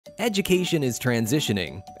Education is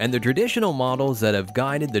transitioning, and the traditional models that have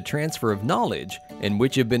guided the transfer of knowledge and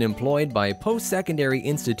which have been employed by post-secondary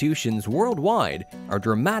institutions worldwide are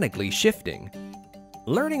dramatically shifting.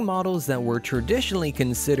 Learning models that were traditionally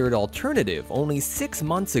considered alternative only 6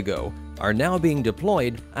 months ago are now being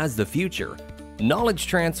deployed as the future. Knowledge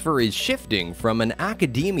transfer is shifting from an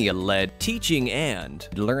academia-led teaching and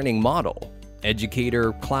learning model,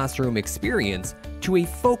 educator classroom experience, to a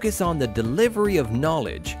focus on the delivery of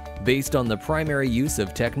knowledge based on the primary use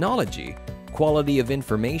of technology, quality of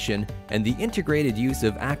information, and the integrated use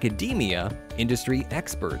of academia, industry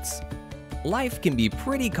experts. Life can be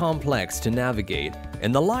pretty complex to navigate,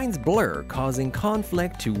 and the lines blur, causing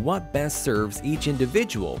conflict to what best serves each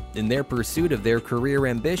individual in their pursuit of their career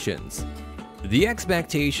ambitions. The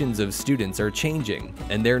expectations of students are changing,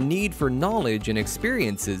 and their need for knowledge and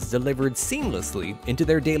experiences delivered seamlessly into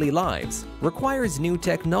their daily lives requires new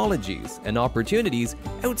technologies and opportunities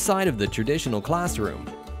outside of the traditional classroom.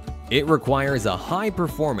 It requires a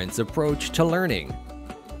high-performance approach to learning.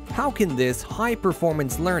 How can this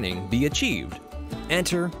high-performance learning be achieved?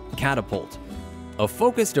 Enter Catapult, a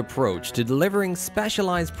focused approach to delivering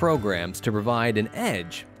specialized programs to provide an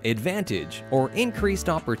edge, advantage, or increased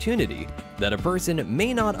opportunity that a person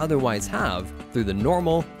may not otherwise have through the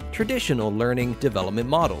normal, traditional learning development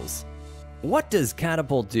models. What does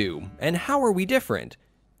Catapult do, and how are we different?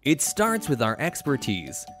 It starts with our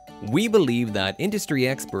expertise. We believe that industry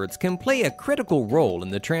experts can play a critical role in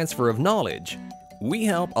the transfer of knowledge. We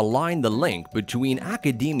help align the link between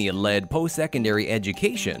academia-led post-secondary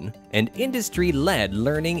education and industry-led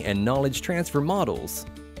learning and knowledge transfer models.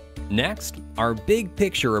 Next, our big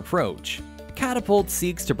picture approach. Catapult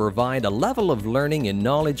seeks to provide a level of learning and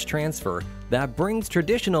knowledge transfer that brings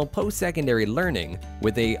traditional post-secondary learning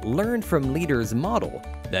with a learn from leaders model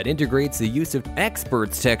that integrates the use of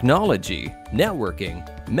experts technology, networking,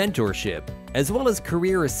 mentorship, as well as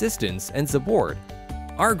career assistance and support.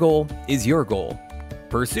 Our goal is your goal.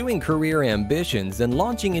 Pursuing career ambitions and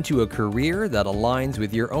launching into a career that aligns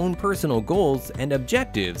with your own personal goals and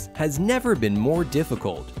objectives has never been more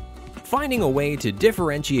difficult. Finding a way to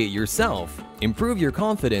differentiate yourself, improve your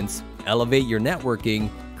confidence, elevate your networking,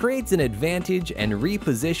 creates an advantage and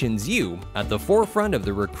repositions you at the forefront of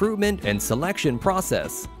the recruitment and selection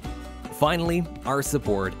process. Finally, our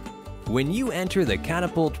support. When you enter the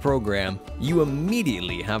Catapult program, you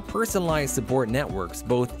immediately have personalized support networks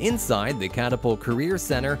both inside the Catapult Career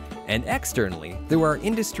Center and externally through our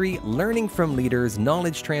industry Learning from Leaders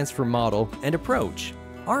knowledge transfer model and approach.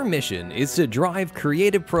 Our mission is to drive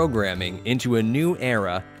creative programming into a new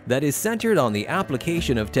era that is centered on the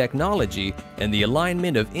application of technology and the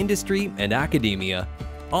alignment of industry and academia,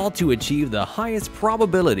 all to achieve the highest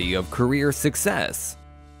probability of career success.